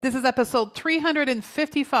This is episode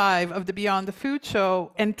 355 of the Beyond the Food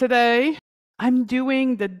Show. And today I'm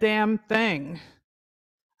doing the damn thing.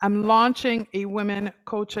 I'm launching a women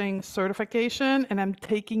coaching certification and I'm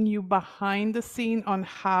taking you behind the scene on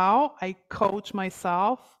how I coach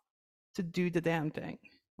myself to do the damn thing.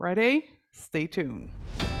 Ready? Stay tuned.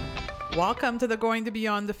 Welcome to the Going to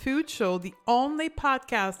Beyond the Food Show, the only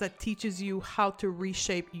podcast that teaches you how to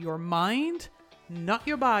reshape your mind, not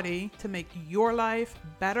your body, to make your life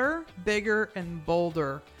better, bigger, and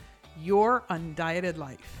bolder. Your undieted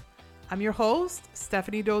life. I'm your host,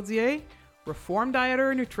 Stephanie Dodier, reformed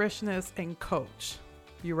dieter, nutritionist, and coach.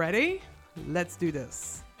 You ready? Let's do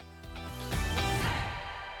this.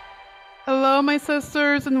 Hello, my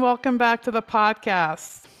sisters, and welcome back to the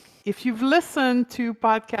podcast. If you've listened to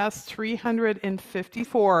podcast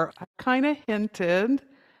 354, I kind of hinted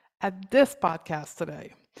at this podcast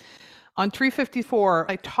today. On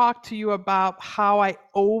 354, I talked to you about how I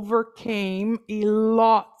overcame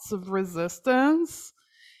lots of resistance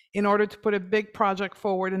in order to put a big project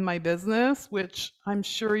forward in my business, which I'm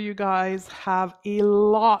sure you guys have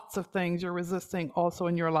lots of things you're resisting also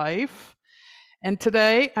in your life. And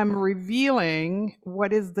today I'm revealing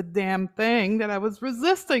what is the damn thing that I was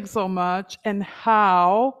resisting so much and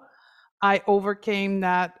how I overcame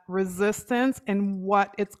that resistance and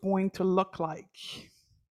what it's going to look like.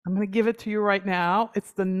 I'm going to give it to you right now.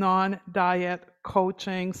 It's the non-diet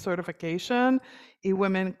coaching certification, a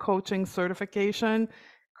women coaching certification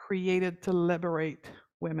created to liberate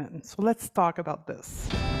women. So let's talk about this.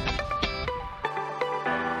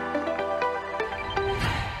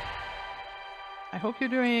 I hope you're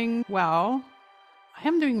doing well. I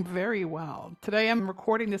am doing very well. Today I'm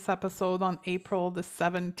recording this episode on April the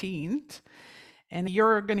 17th, and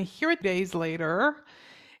you're going to hear it days later.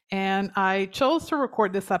 And I chose to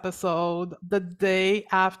record this episode the day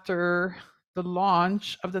after the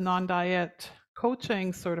launch of the non-diet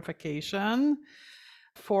coaching certification.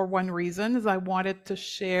 For one reason is I wanted to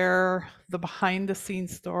share the behind the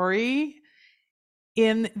scenes story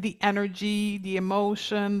in the energy, the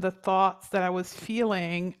emotion, the thoughts that I was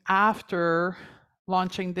feeling after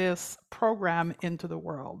launching this program into the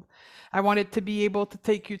world. I wanted to be able to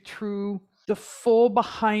take you through the full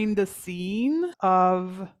behind the scene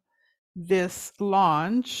of this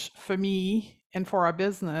launch for me and for our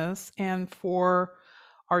business and for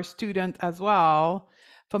our student as well,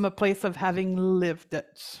 from a place of having lived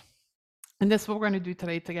it. And this is what we're going to do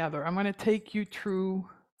today together. I'm going to take you through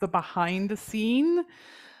the behind the scene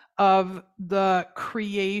of the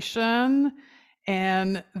creation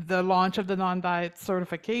and the launch of the non-diet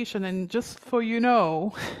certification. And just so you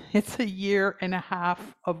know, it's a 1.5 years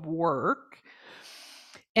of work.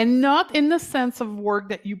 And not in the sense of work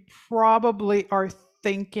that you probably are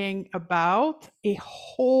thinking about, a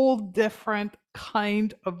whole different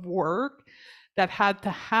kind of work that had to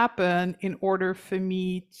happen in order for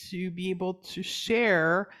me to be able to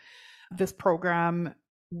share this program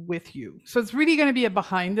with you. So it's really going to be a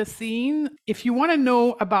behind the scene. If you want to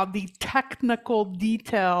know about the technical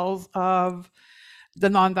details of the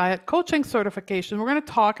non-diet coaching certification, we're going to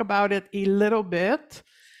talk about it a little bit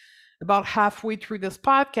about halfway through this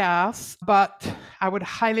podcast, but I would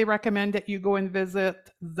highly recommend that you go and visit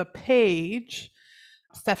the page,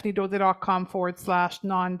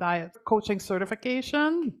 stephaniedodier.com/non-diet coaching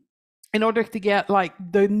certification, in order to get like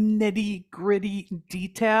the nitty gritty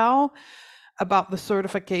detail about the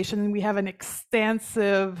certification. We have an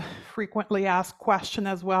extensive frequently asked question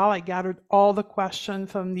as well. I gathered all the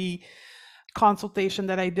questions from the consultation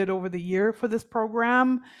that I did over the year for this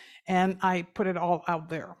program, and I put it all out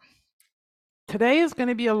there. Today is going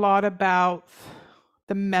to be a lot about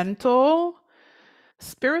the mental,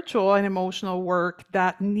 spiritual, and emotional work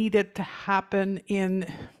that needed to happen in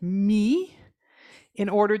me in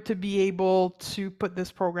order to be able to put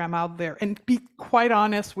this program out there. And be quite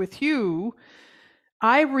honest with you,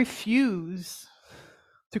 I refuse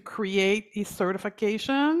to create a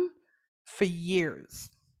certification for years.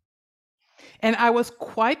 And I was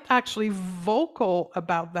quite actually vocal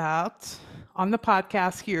about that on the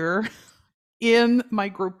podcast here, in my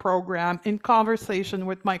group program, in conversation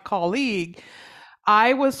with my colleague.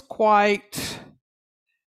 I was quite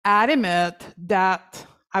adamant that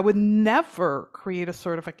I would never create a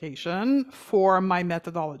certification for my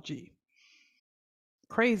methodology.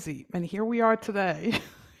 Crazy. And here we are today.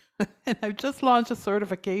 And I've just launched a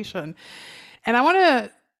certification. And I want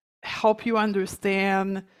to help you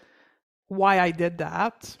understand why I did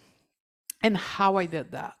that and how I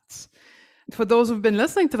did that. For those who've been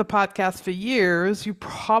listening to the podcast for years, you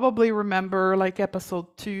probably remember like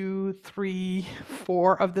episode 2, 3,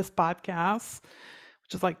 4 of this podcast,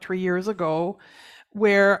 which is like 3 years ago,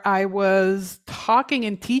 where I was talking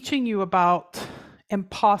and teaching you about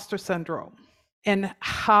imposter syndrome and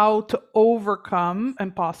how to overcome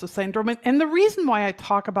imposter syndrome. And the reason why I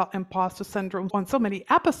talk about imposter syndrome on so many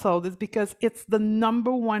episodes is because it's the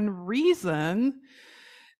number one reason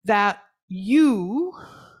that you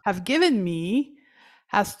have given me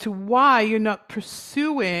as to why you're not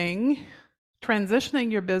pursuing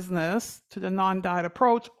transitioning your business to the non-diet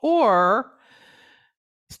approach or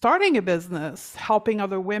starting a business helping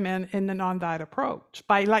other women in the non-diet approach.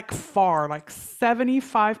 By like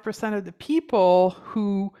 75% of the people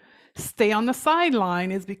who stay on the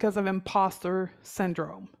sideline is because of imposter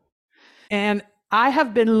syndrome. And I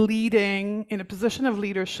have been leading in a position of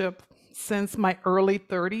leadership since my early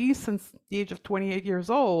 30s, since the age of 28 years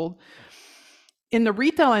old, in the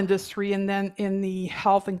retail industry and then in the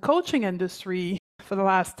health and coaching industry for the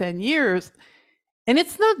last 10 years. And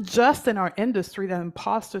it's not just in our industry that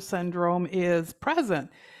imposter syndrome is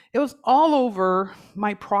present. It was all over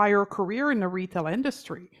my prior career in the retail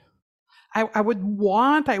industry. I was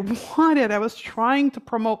trying to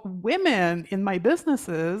promote women in my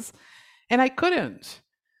businesses, and I couldn't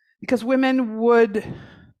because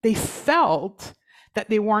they felt that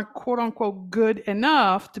they weren't quote unquote good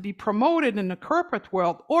enough to be promoted in the corporate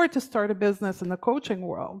world or to start a business in the coaching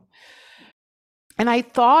world. And I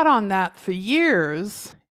thought on that for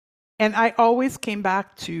years, and I always came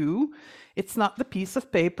back to it's not the piece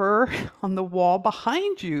of paper on the wall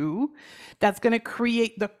behind you that's going to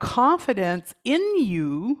create the confidence in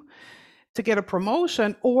you to get a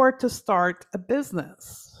promotion or to start a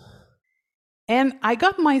business. And I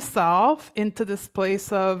got myself into this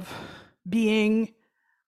place of being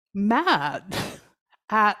mad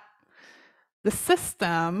at the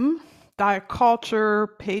system, diet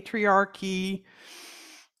culture, patriarchy,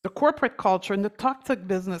 the corporate culture, and the toxic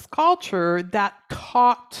business culture that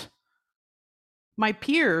taught my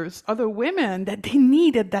peers, other women, that they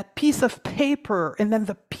needed that piece of paper, and then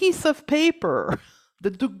the piece of paper,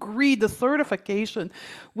 the degree, the certification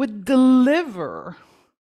would deliver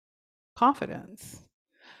confidence.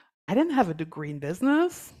 I didn't have a degree in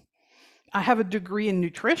business. I have a degree in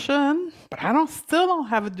nutrition, but I still don't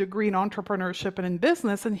have a degree in entrepreneurship and in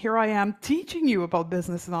business. And here I am teaching you about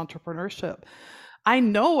business and entrepreneurship. I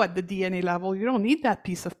know at the DNA level, you don't need that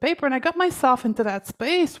piece of paper. And I got myself into that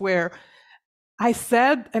space where I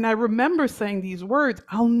said, and I remember saying these words,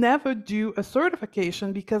 I'll never do a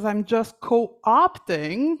certification because I'm just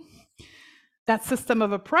co-opting that system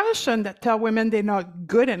of oppression that tell women they're not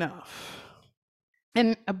good enough.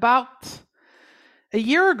 And about a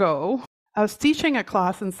year ago, I was teaching a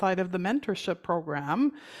class inside of the mentorship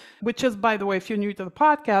program, which is, by the way, if you're new to the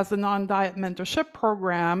podcast, the non-diet mentorship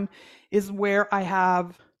program is where I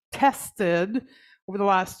have tested over the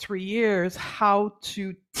last 3 years how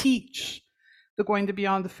to teach the Going to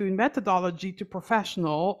Beyond the Food methodology to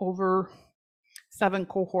professional over 7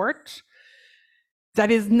 cohorts. That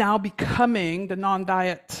is now becoming the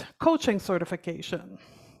non-diet coaching certification.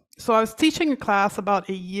 So I was teaching a class about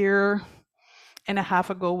a year and a half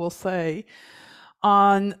ago, we'll say,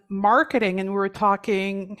 on marketing, and we were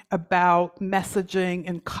talking about messaging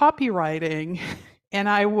and copywriting. And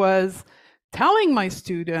I was telling my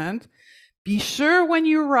student, be sure when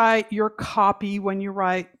you write your copy, when you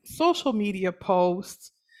write social media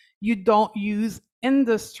posts, you don't use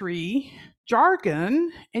industry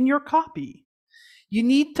jargon in your copy. You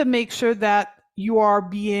need to make sure that you are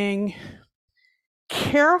being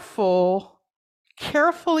carefully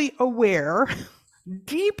aware,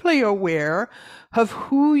 deeply aware of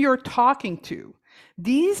who you're talking to.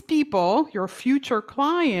 These people, your future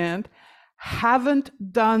client, haven't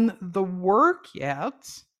done the work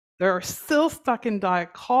yet. They're still stuck in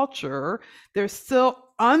diet culture. They're still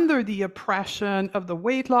under the oppression of the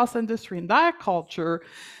weight loss industry and diet culture.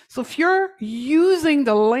 So if you're using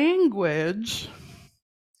the language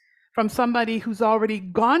from somebody who's already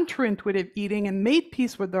gone through intuitive eating and made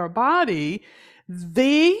peace with their body,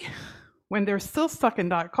 when they're still stuck in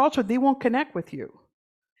diet culture, they won't connect with you.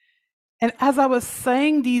 And as I was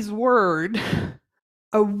saying these words,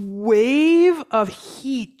 a wave of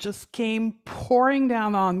heat just came pouring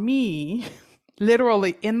down on me,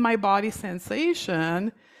 literally in my body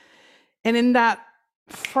sensation. And in that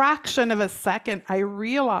fraction of a second, I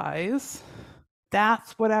realized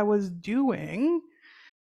that's what I was doing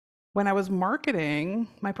when I was marketing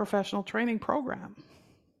my professional training program.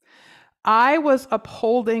 I was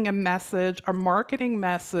upholding a message, a marketing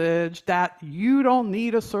message that you don't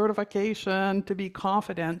need a certification to be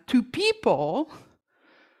confident to people,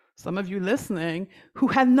 some of you listening, who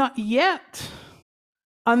had not yet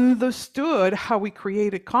understood how we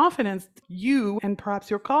created confidence, you and perhaps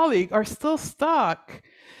your colleague are still stuck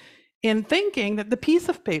in thinking that the piece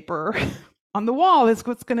of paper on the wall is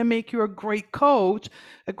what's going to make you a great coach,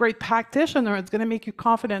 a great practitioner. It's going to make you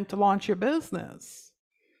confident to launch your business.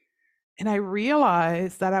 And I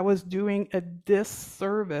realized that I was doing a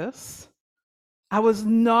disservice. I was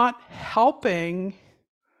not helping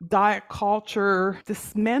diet culture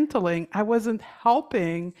dismantling. I wasn't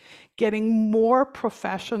helping getting more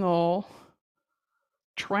professional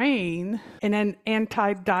train in an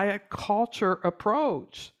anti-diet culture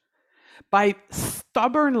approach by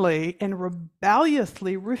stubbornly and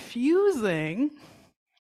rebelliously refusing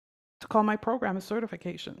to call my program a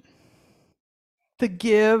certification, to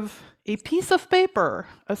give a piece of paper,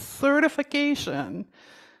 a certification,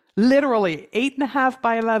 literally 8.5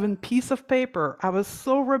 by 11 piece of paper. I was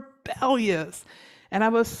so rebellious and I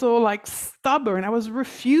was so stubborn. I was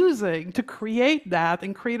refusing to create that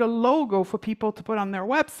and create a logo for people to put on their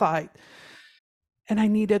website. And I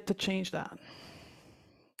needed to change that.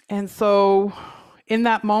 And so in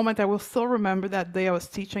that moment, I will still remember that day I was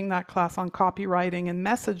teaching that class on copywriting and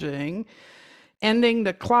messaging, ending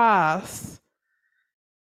the class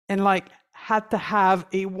and had to have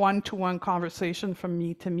a one-to-one conversation from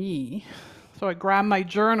me to me. So I grabbed my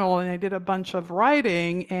journal and I did a bunch of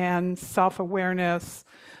writing and self-awareness,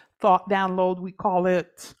 thought download, we call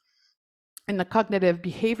it, in the cognitive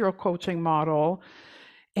behavioral coaching model,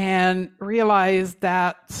 and realized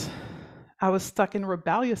that I was stuck in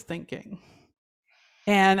rebellious thinking.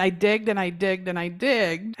 And I digged and I digged and I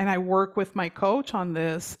digged, and I work with my coach on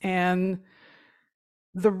this. And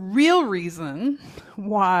the real reason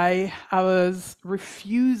why I was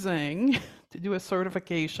refusing to do a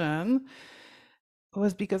certification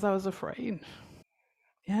was because I was afraid.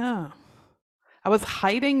 Yeah. I was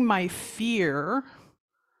hiding my fear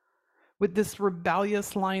with this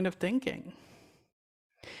rebellious line of thinking.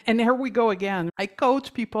 And here we go again. I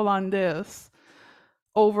coach people on this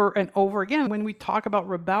over and over again. When we talk about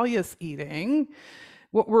rebellious eating,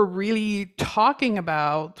 what we're really talking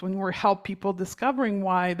about when we help people discovering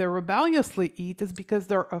why they rebelliously eat is because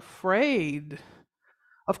they're afraid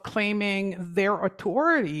of claiming their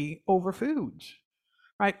authority over food,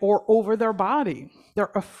 right? Or over their body.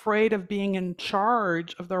 They're afraid of being in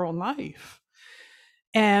charge of their own life.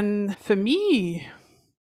 And for me,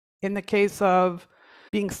 in the case of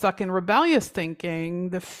being stuck in rebellious thinking,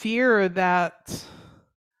 the fear that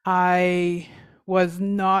I was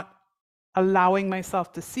not allowing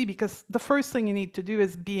myself to see, because the first thing you need to do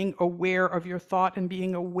is being aware of your thought and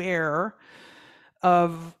being aware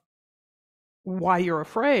of why you're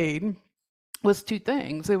afraid, was two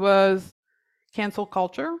things. It was cancel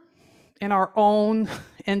culture in our own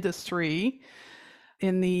industry.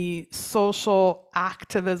 In the social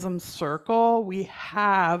activism circle, we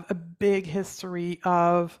have a big history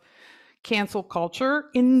of cancel culture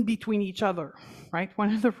in between each other, right?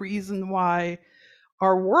 One of the reasons why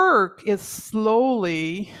our work is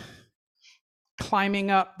slowly climbing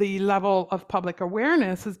up the level of public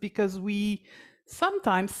awareness is because we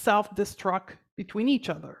sometimes self-destruct between each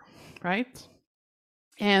other, right?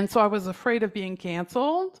 And so I was afraid of being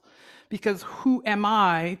canceled because who am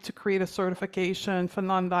I to create a certification for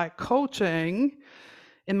non-diet coaching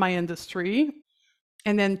in my industry?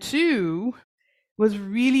 And then two, was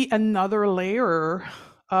really another layer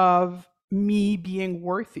of me being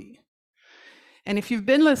worthy. And if you've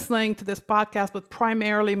been listening to this podcast, but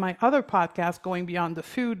primarily my other podcast, Going Beyond the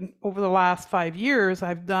Food, over the last 5 years,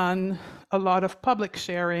 I've done a lot of public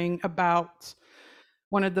sharing about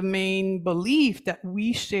one of the main beliefs that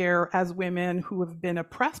we share as women who have been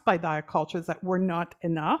oppressed by diet culture is that we're not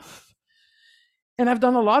enough. And I've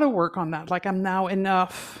done a lot of work on that. I'm now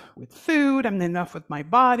enough with food, I'm enough with my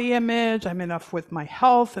body image, I'm enough with my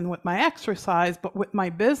health and with my exercise, but with my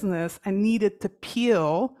business, I needed to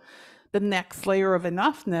peel the next layer of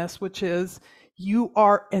enoughness, which is you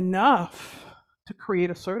are enough to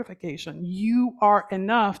create a certification. You are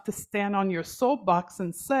enough to stand on your soapbox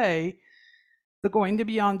and say, the Going to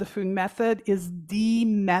Beyond the Food method is the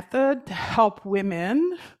method to help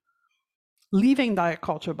women leaving diet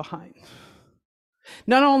culture behind.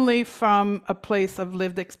 Not only from a place of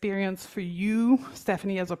lived experience for you,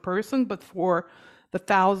 Stephanie, as a person, but for the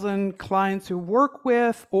 1,000 clients you work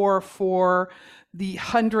with or for the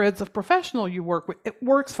hundreds of professionals you work with. It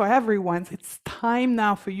works for everyone. It's time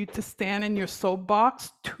now for you to stand in your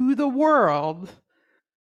soapbox to the world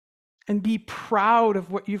and be proud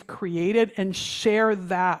of what you've created and share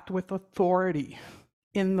that with authority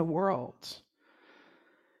in the world.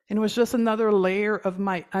 And it was just another layer of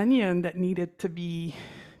my onion that needed to be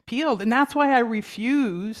peeled. And that's why I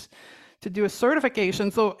refuse to do a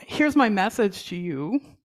certification. So here's my message to you.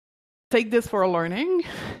 Take this for a learning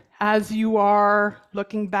as you are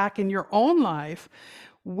looking back in your own life.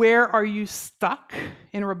 Where are you stuck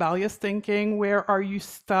in rebellious thinking? Where are you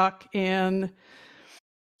stuck in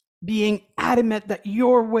being adamant that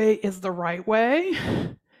your way is the right way?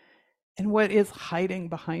 And what is hiding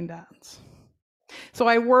behind that? So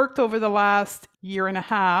I worked over the last year and a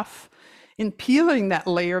half in peeling that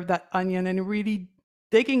layer of that onion and really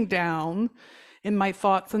digging down in my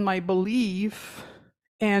thoughts and my belief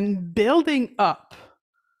and building up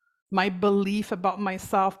my belief about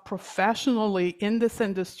myself professionally in this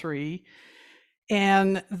industry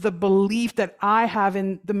and the belief that I have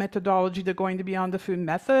in the methodology, the Going to Beyond the Food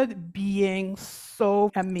method, being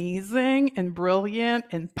so amazing and brilliant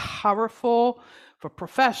and powerful for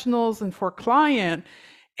professionals and for client,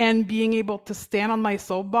 and being able to stand on my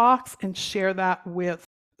soapbox and share that with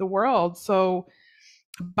the world. So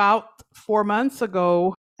about 4 months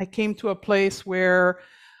ago, I came to a place where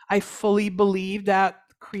I fully believed that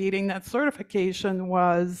creating that certification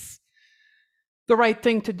was the right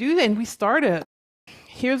thing to do, and we started.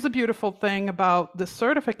 Here's the beautiful thing about the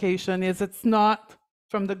certification is it's not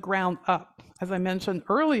from the ground up. As I mentioned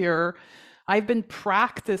earlier, I've been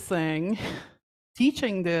practicing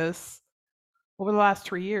teaching this over the last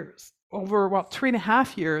 3 years, over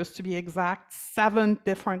 3.5 years to be exact, 7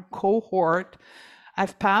 different cohort.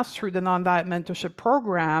 I've passed through the non-diet mentorship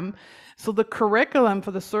program. So the curriculum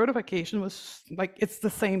for the certification was like, it's the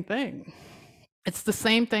same thing. It's the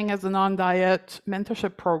same thing as the non-diet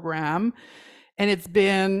mentorship program. And it's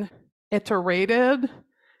been iterated,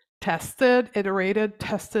 tested, iterated,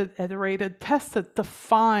 tested, iterated, tested to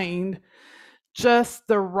find just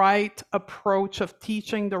the right approach of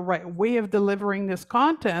teaching, the right way of delivering this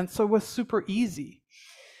content. So it was super easy.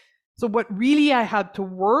 So what really I had to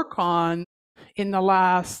work on in the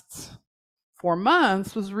last 4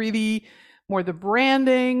 months was really more the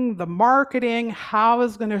branding, the marketing, how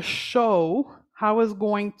is going to show, how is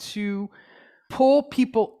going to pull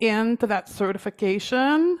people into that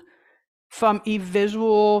certification from a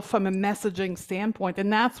visual, from a messaging standpoint.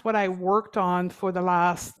 And that's what I worked on for the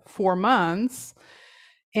last 4 months.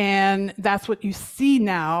 And that's what you see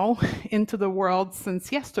now into the world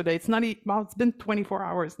since yesterday. It's not, well, it's been 24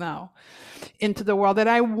 hours now into the world. And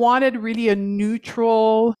I wanted really a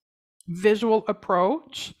neutral visual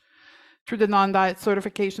approach through the non-diet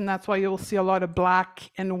certification. That's why you'll see a lot of black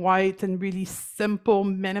and white and really simple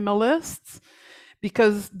minimalists,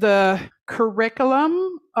 because the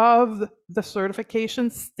curriculum of the certification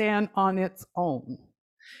stand on its own.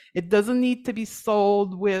 It doesn't need to be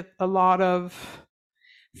sold with a lot of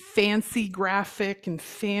fancy graphic and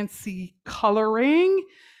fancy coloring.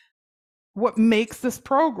 What makes this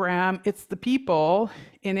program, it's the people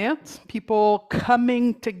in it, people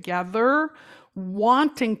coming together,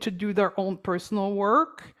 wanting to do their own personal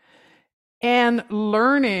work and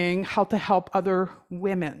learning how to help other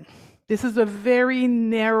women. This is a very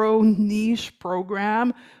narrow niche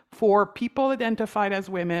program for people identified as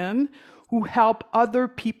women who help other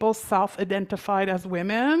people self-identified as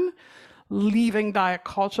women, leaving diet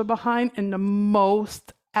culture behind in the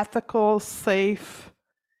most ethical, safe,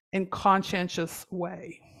 and conscientious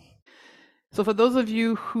way. So for those of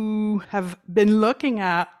you who have been looking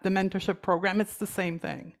at the mentorship program, it's the same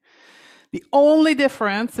thing. The only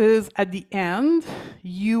difference is at the end,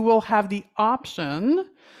 you will have the option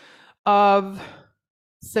of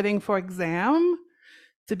sitting for exam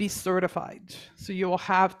to be certified. So you will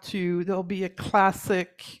have to, there'll be a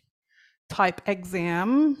classic type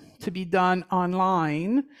exam to be done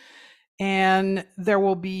online, and there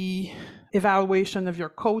will be evaluation of your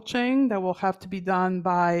coaching that will have to be done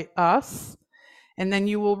by us, and then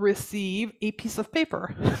you will receive a piece of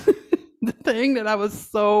paper. The thing that I was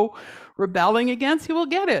so rebelling against, you will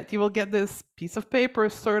get it. You will get this piece of paper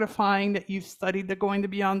certifying that you've studied the Going to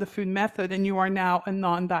Beyond the Food method and you are now a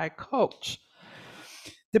non-diet coach.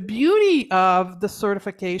 The beauty of the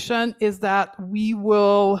certification is that we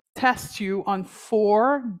will test you on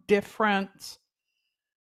 4 different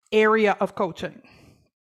areas of coaching.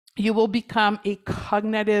 You will become a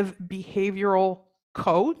cognitive behavioral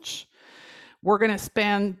coach. We're going to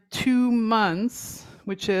spend 2 months,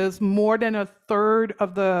 which is more than a third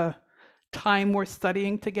of the time we're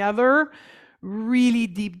studying together, really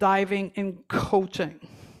deep diving in coaching.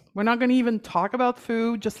 We're not going to even talk about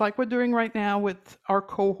food, just like we're doing right now with our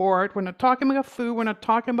cohort. We're not talking about food. We're not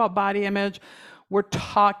talking about body image. We're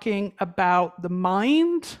talking about the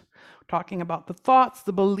mind, we're talking about the thoughts,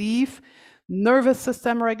 the belief, nervous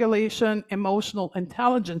system regulation, emotional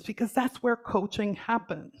intelligence, because that's where coaching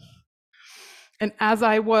happens. And as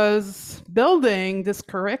I was building this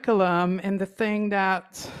curriculum, and the thing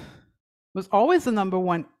that was always the number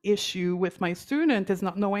one issue with my student is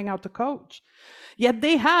not knowing how to coach. Yet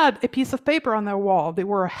they had a piece of paper on their wall. They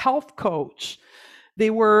were a health coach. They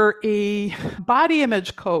were a body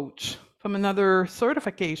image coach from another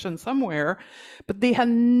certification somewhere, but they had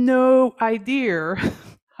no idea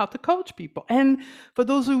how to coach people. And for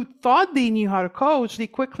those who thought they knew how to coach, they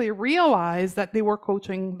quickly realized that they were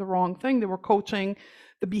coaching the wrong thing. They were coaching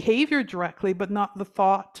the behavior directly, but not the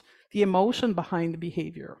thought, the emotion behind the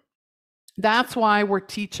behavior. That's why we're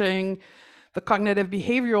teaching the cognitive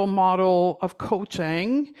behavioral model of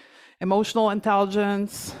coaching, emotional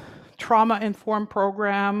intelligence, trauma-informed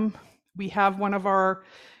program. We have one of our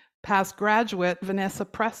past graduate, Vanessa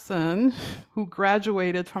Preston, who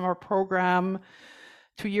graduated from our program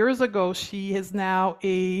 2 years ago. She is now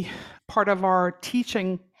a part of our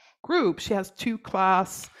teaching group. She has 2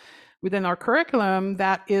 classes within our curriculum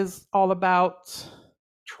that is all about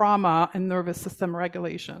trauma and nervous system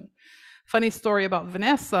regulation. Funny story about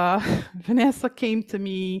Vanessa. Vanessa came to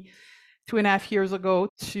me 2.5 years ago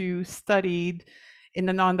to study in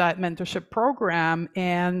the non-diet mentorship program,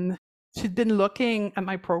 and she'd been looking at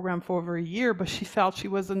my program for over a year, but she felt she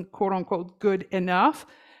wasn't quote unquote good enough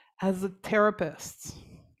as a therapist.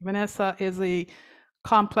 Vanessa is a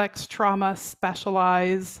complex trauma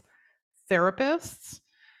specialized therapist.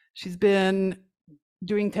 She's been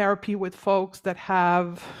doing therapy with folks that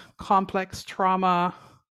have complex trauma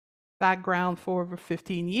background for over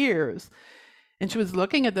 15 years. And she was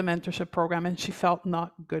looking at the mentorship program and she felt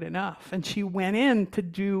not good enough. And she went in to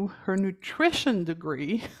do her nutrition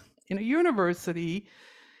degree in a university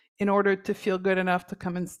in order to feel good enough to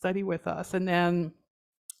come and study with us. And then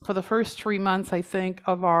for the first 3 months, I think,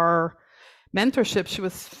 of our mentorship, she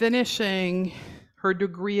was finishing her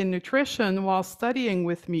degree in nutrition while studying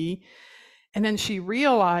with me. And then she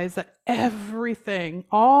realized that everything,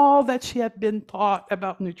 all that she had been taught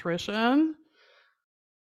about nutrition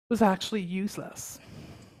was actually useless,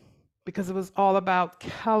 because it was all about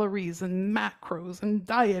calories and macros and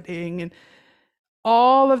dieting and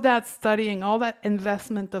all of that studying, all that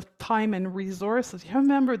investment of time and resources. You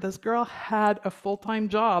remember, this girl had a full-time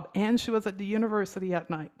job and she was at the university at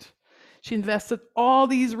night. She invested all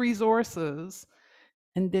these resources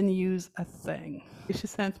and didn't use a thing. She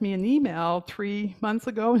sent me an email 3 months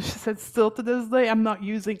ago and she said, still to this day, I'm not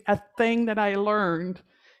using a thing that I learned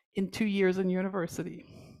in 2 years in university,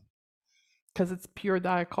 because it's pure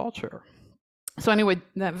diet culture. So anyway,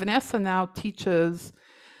 Vanessa now teaches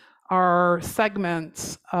our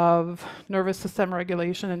segments of nervous system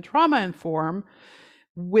regulation and trauma informed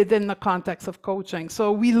within the context of coaching.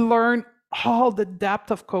 So we learn all the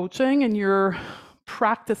depth of coaching and you're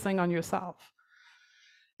practicing on yourself.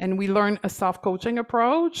 And we learn a self-coaching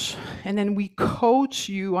approach, and then we coach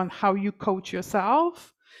you on how you coach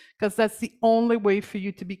yourself, because that's the only way for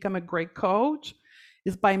you to become a great coach,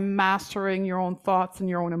 is by mastering your own thoughts and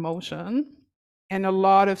your own emotion. And a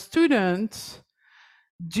lot of students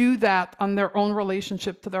do that on their own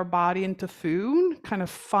relationship to their body and to food, kind of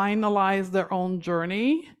finalize their own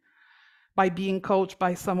journey by being coached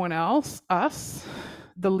by someone else, us,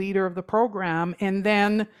 the leader of the program. And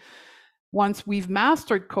then once we've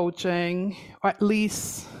mastered coaching, or at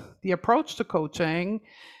least the approach to coaching,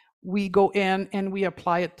 we go in and we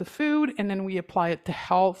apply it to food, and then we apply it to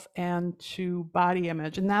health and to body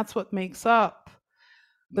image. And that's what makes up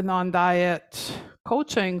the non-diet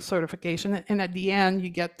coaching certification. And at the end, you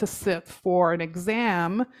get to sit for an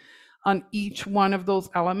exam on each one of those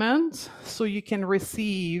elements, so you can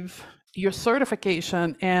receive your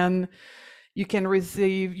certification and you can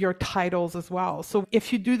receive your titles as well. So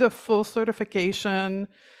if you do the full certification,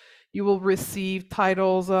 you will receive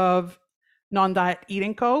titles of non-diet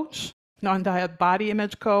eating coach, non-diet body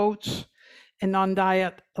image coach, and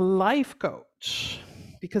non-diet life coach.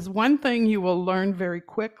 Because one thing you will learn very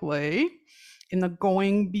quickly in the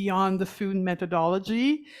going beyond the food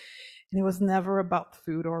methodology, and it was never about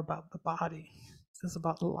food or about the body, it was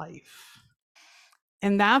about life.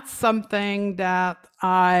 And that's something that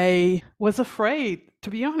I was afraid, to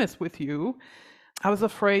be honest with you, I was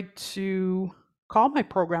afraid to call my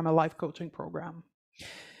program a life coaching program.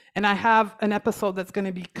 And I have an episode that's going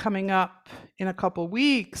to be coming up in a couple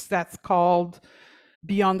weeks that's called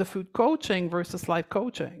Beyond the Food Coaching versus Life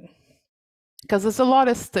Coaching. Because there's a lot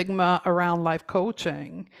of stigma around life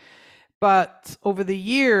coaching. But over the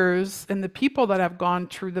years, and the people that have gone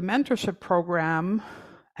through the mentorship program,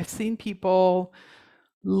 I've seen people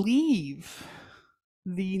leave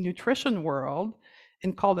the nutrition world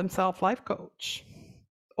and call themselves life coach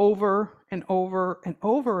over and over and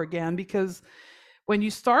over again, because when you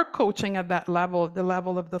start coaching at that level, the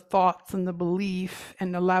level of the thoughts and the belief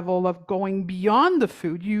and the level of going beyond the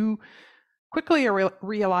food, you quickly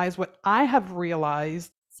realize what I have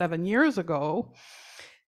realized 7 years ago,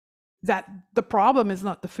 that the problem is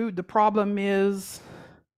not the food. The problem is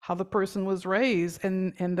how the person was raised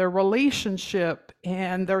and their relationship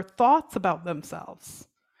and their thoughts about themselves.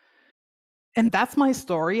 And that's my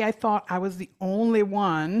story. I thought I was the only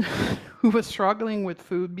one who was struggling with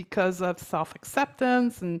food because of self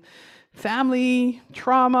acceptance and family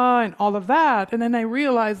trauma and all of that. And then I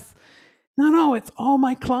realized, no, it's all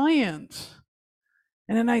my clients.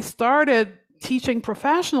 And then I started teaching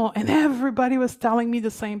professional, and everybody was telling me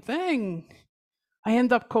the same thing. I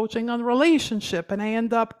end up coaching on relationship, and I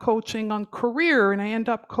end up coaching on career, and I end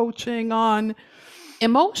up coaching on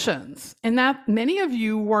emotions. And that many of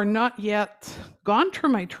you who are not yet gone through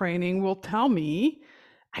my training will tell me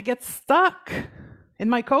I get stuck in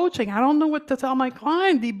my coaching. I don't know what to tell my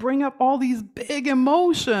client. They bring up all these big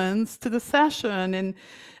emotions to the session, and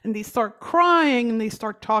they start crying, and they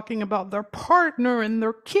start talking about their partner and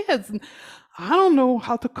their kids. And I don't know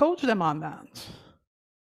how to coach them on that.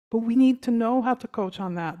 But we need to know how to coach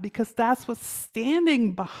on that, because that's what's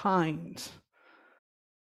standing behind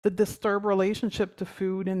the disturbed relationship to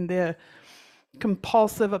food and the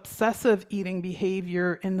compulsive obsessive eating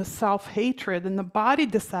behavior and the self-hatred and the body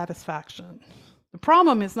dissatisfaction. The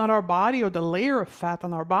problem is not our body or the layer of fat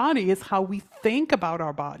on our body, it's how we think about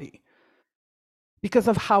our body. Because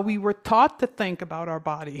of how we were taught to think about our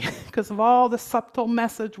body, because of all the subtle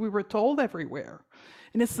message we were told everywhere.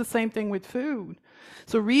 And it's the same thing with food.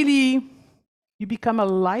 So really, you become a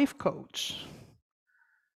life coach.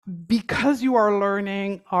 Because you are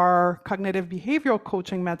learning our cognitive behavioral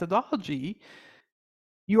coaching methodology,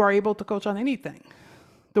 you are able to coach on anything.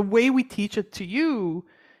 The way we teach it to you,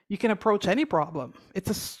 you can approach any problem. It's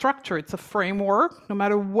a structure, it's a framework. No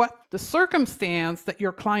matter what the circumstance that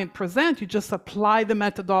your client presents, you just apply the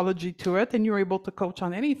methodology to it and you're able to coach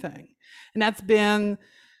on anything. And that's been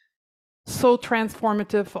so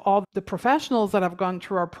transformative for all the professionals that have gone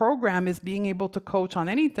through our program, is being able to coach on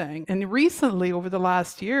anything. And recently, over the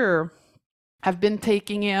last year, I've been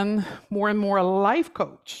taking in more and more life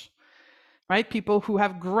coach, right? People who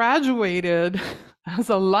have graduated as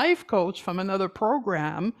a life coach from another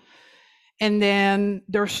program, and then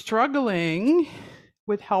they're struggling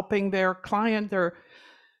with helping their client, their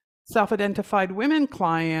self-identified women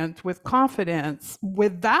client, with confidence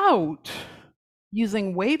without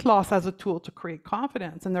using weight loss as a tool to create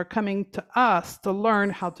confidence. And they're coming to us to learn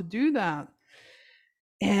how to do that.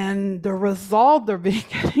 And the result they're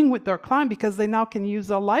getting with their client, because they now can use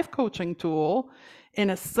a life coaching tool in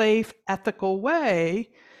a safe, ethical way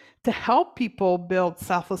to help people build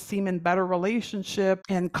self-esteem and better relationship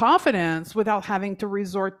and confidence without having to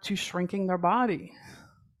resort to shrinking their body.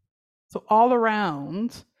 So all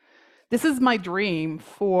around, this is my dream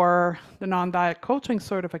for the non-diet coaching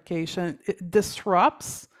certification. It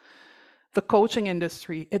disrupts the coaching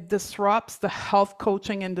industry. It disrupts the health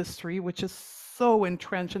coaching industry, which is so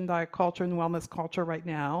entrenched in diet culture and wellness culture right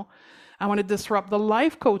now. I want to disrupt the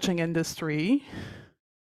life coaching industry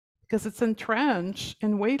because it's entrenched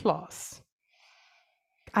in weight loss.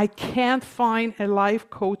 I can't find a life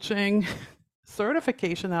coaching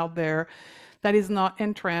certification out there that is not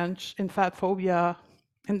entrenched in fat phobia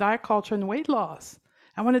and diet culture and weight loss.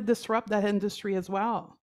 I want to disrupt that industry as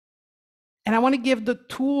well. And I want to give the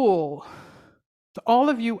tool to all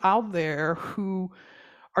of you out there who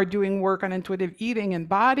are doing work on intuitive eating and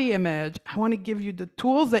body image. I want to give you the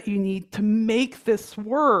tools that you need to make this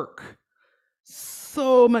work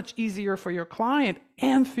so much easier for your client,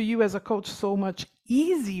 and for you as a coach, so much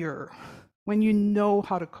easier when you know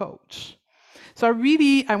how to coach. So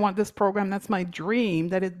I want this program, that's my dream,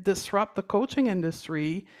 that it disrupt the coaching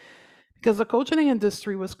industry, because the coaching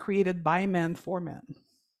industry was created by men for men.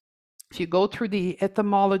 If you go through the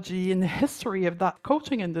etymology and the history of that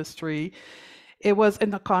coaching industry, it was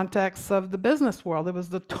in the context of the business world. It was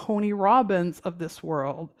the Tony Robbins of this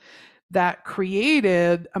world that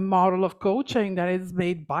created a model of coaching that is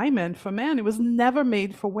made by men for men. It was never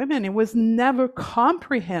made for women. It was never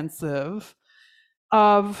comprehensive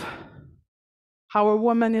of how a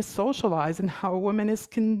woman is socialized and how a woman is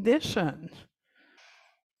conditioned.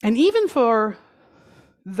 And even for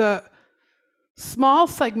the small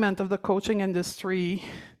segment of the coaching industry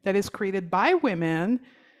that is created by women,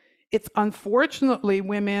 it's unfortunately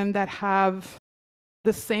women that have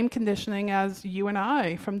the same conditioning as you and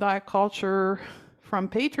I, from diet culture, from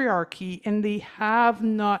patriarchy, and they have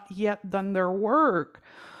not yet done their work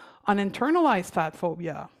on internalized fat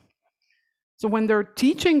phobia. So when they're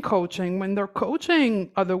teaching coaching, when they're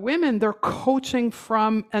coaching other women, they're coaching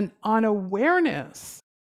from an unawareness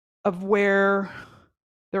of where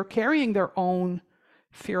they're carrying their own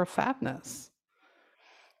fear of fatness.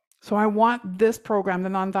 So I want this program, the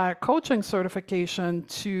non-diet coaching certification,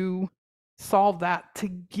 to solve that, to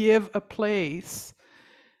give a place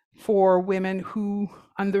for women who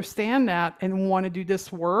understand that and want to do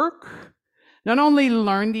this work, not only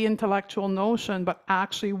learn the intellectual notion, but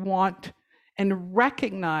actually want and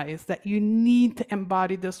recognize that you need to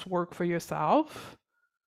embody this work for yourself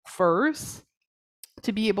first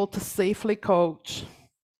to be able to safely coach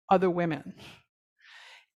other women,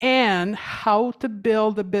 and how to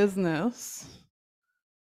build a business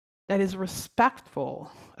that is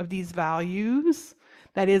respectful of these values,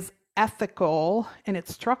 that is ethical in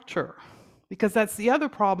its structure. Because that's the other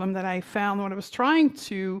problem that I found when I was trying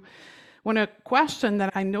to, when a question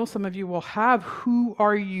that I know some of you will have, who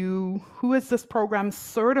are you, who is this program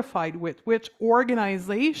certified with? Which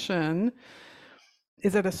organization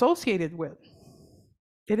is it associated with?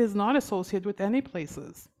 It is not associated with any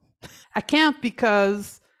places. I can't,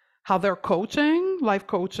 because how they're coaching, life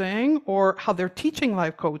coaching, or how they're teaching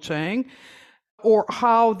life coaching, or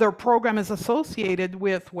how their program is associated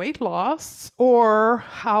with weight loss, or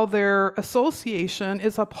how their association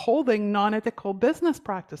is upholding non-ethical business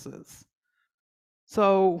practices.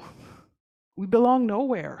 So we belong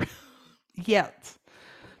nowhere yet.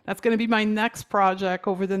 That's going to be my next project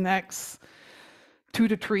over the next 2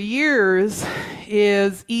 to 3 years,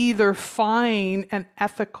 is either find an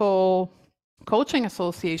ethical coaching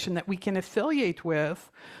association that we can affiliate with,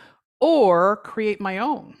 or create my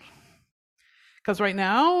own. Because right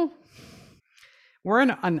now, we're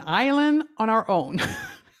in an island on our own.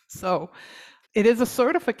 So it is a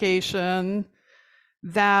certification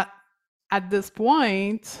that at this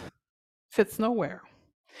point fits nowhere.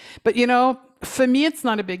 But for me, it's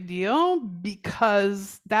not a big deal,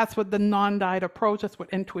 because that's what the non-diet approach, that's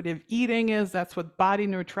what intuitive eating is, that's what body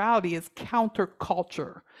neutrality is,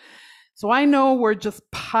 counterculture. So I know we're just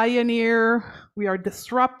pioneer, we are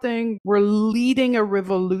disrupting, we're leading a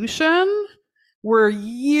revolution, we're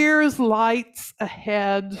years lights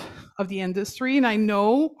ahead of the industry, and I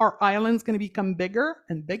know our island's going to become bigger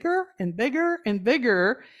and bigger and bigger and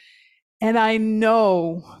bigger. And I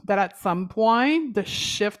know that at some point the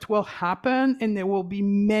shift will happen, and there will be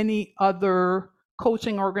many other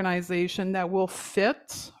coaching organizations that will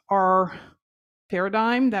fit our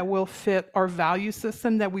paradigm, that will fit our value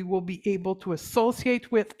system, that we will be able to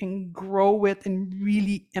associate with and grow with and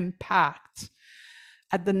really impact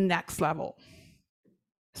at the next level.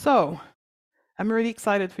 So I'm really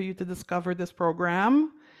excited for you to discover this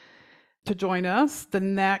program, to join us. The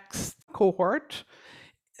next cohort,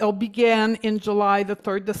 it'll begin in July the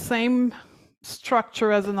 3rd, the same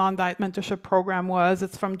structure as a non-diet mentorship program was.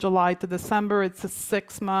 It's from July to December. It's a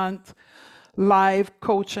 6-month live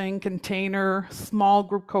coaching container, small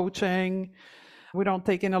group coaching. We don't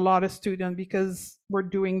take in a lot of students because we're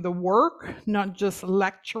doing the work, not just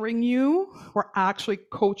lecturing you. We're actually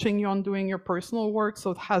coaching you on doing your personal work.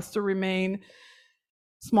 So it has to remain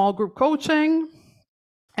small group coaching.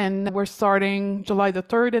 And we're starting July the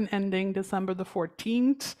 3rd and ending December the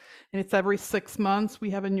 14th. And it's every 6 months we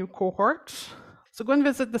have a new cohort. So go and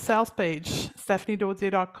visit the sales page,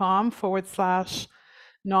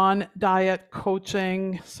 stephaniedodier.com/non-diet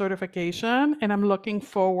coaching certification. And I'm looking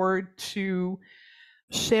forward to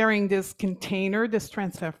sharing this container, this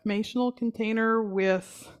transformational container,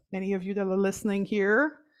 with many of you that are listening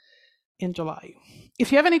here in July.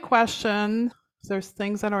 If you have any questions, there's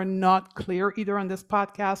things that are not clear either on this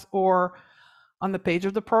podcast or on the page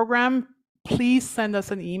of the program, please send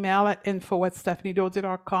us an email at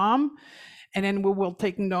info@stephaniedodier.com, and then we will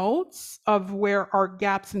take notes of where our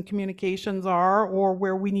gaps in communications are or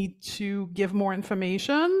where we need to give more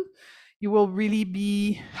information. You will really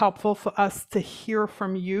be helpful for us to hear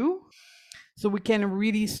from you, so we can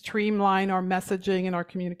really streamline our messaging and our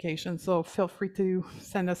communication. So feel free to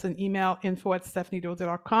send us an email,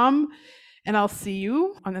 info@stephaniedodier.com, and I'll see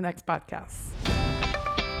you on the next podcast.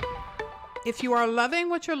 If you are loving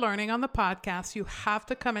what you're learning on the podcast, you have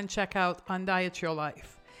to come and check out Undiet Your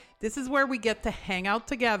Life. This is where we get to hang out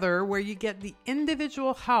together, where you get the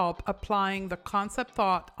individual help applying the concept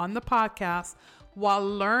thought on the podcast while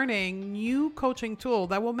learning new coaching tools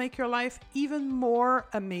that will make your life even more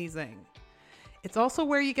amazing. It's also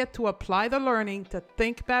where you get to apply the learning to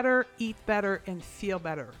think better, eat better, and feel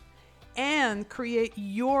better, and create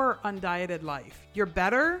your undieted life, your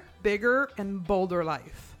better, bigger, and bolder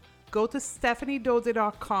life. Go to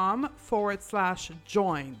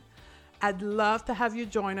stephaniedodier.com/join. I'd love to have you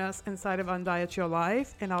join us inside of Undiet Your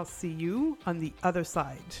Life, and I'll see you on the other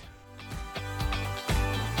side.